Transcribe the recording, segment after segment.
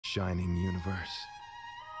shining universe.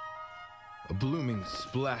 A blooming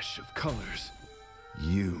splash of colors.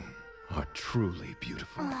 You are truly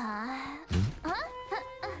beautiful.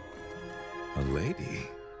 A lady?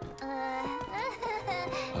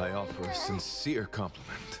 I offer a sincere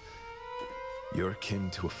compliment. You're akin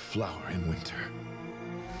to a flower in winter.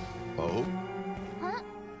 Oh?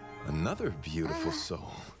 Another beautiful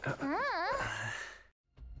soul.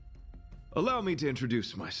 Allow me to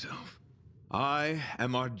introduce myself. I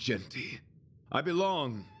am Argenti. I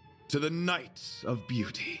belong to the Knights of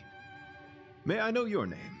Beauty. May I know your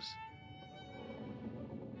names?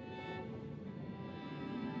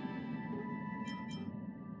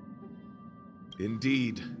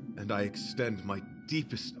 Indeed, and I extend my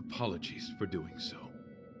deepest apologies for doing so.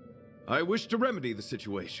 I wish to remedy the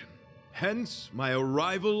situation, hence my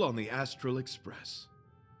arrival on the Astral Express.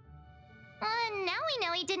 Now we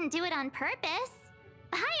know he didn't do it on purpose.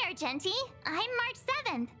 Hi, Argenti. I'm March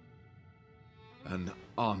 7th. An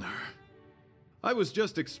honor. I was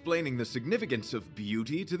just explaining the significance of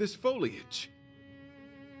beauty to this foliage.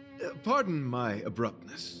 Pardon my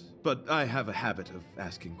abruptness, but I have a habit of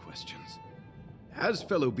asking questions. As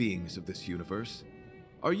fellow beings of this universe,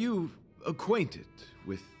 are you acquainted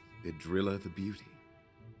with Idrilla the Beauty?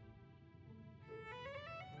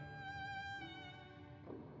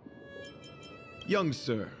 Young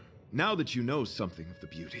sir, now that you know something of the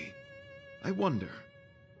beauty, I wonder,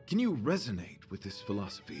 can you resonate with this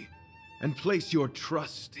philosophy and place your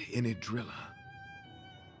trust in Idrilla?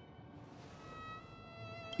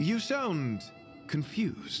 You sound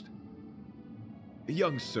confused.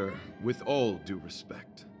 Young sir, with all due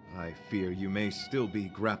respect, I fear you may still be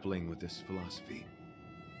grappling with this philosophy,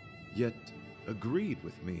 yet agreed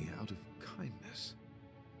with me out of kindness.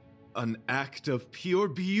 An act of pure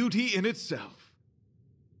beauty in itself.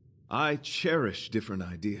 I cherish different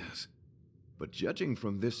ideas, but judging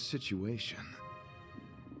from this situation,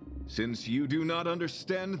 since you do not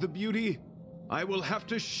understand the beauty, I will have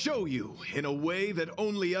to show you in a way that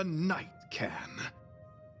only a knight can.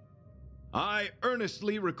 I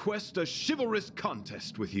earnestly request a chivalrous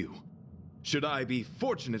contest with you. Should I be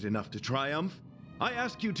fortunate enough to triumph, I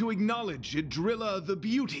ask you to acknowledge Idrilla the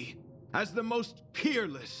Beauty as the most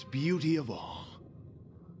peerless beauty of all.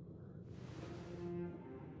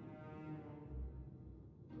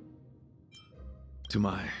 To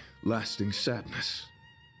my lasting sadness,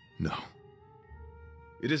 no.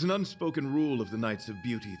 It is an unspoken rule of the Knights of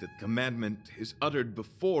Beauty that commandment is uttered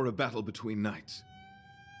before a battle between knights.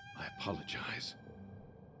 I apologize.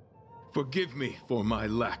 Forgive me for my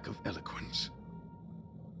lack of eloquence.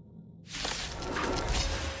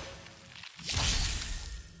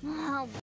 Oh,